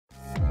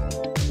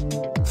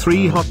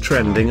3 hot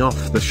trending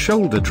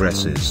off-the-shoulder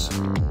dresses.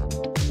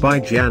 By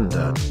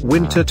Jianda,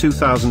 Winter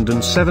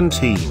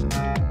 2017.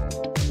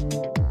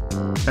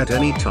 At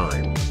any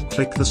time,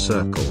 click the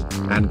circle,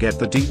 and get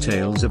the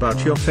details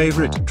about your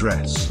favorite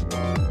dress.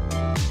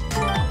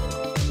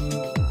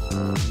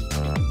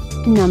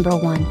 Number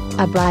 1,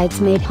 a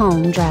bridesmaid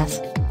home dress.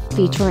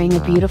 Featuring a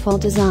beautiful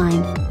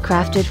design,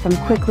 crafted from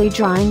quickly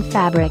drying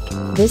fabric,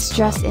 this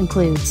dress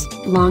includes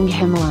long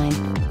hemline.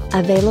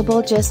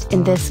 Available just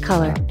in this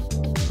color.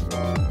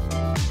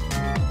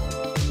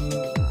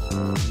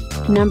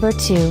 Number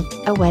 2,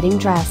 a wedding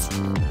dress.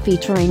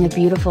 Featuring a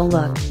beautiful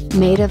look,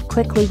 made of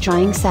quickly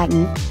drying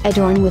satin,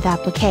 adorned with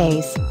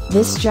appliques,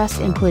 this dress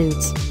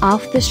includes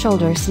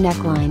off-the-shoulders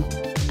neckline.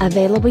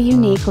 Available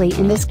uniquely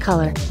in this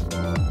color.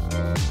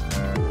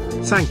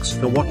 Thanks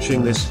for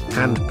watching this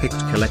hand-picked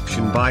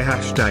collection by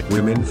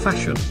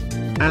 #WomenFashion.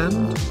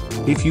 And,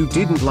 if you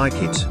didn't like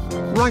it,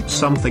 write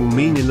something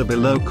mean in the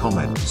below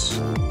comments.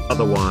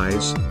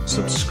 Otherwise,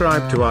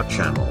 subscribe to our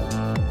channel.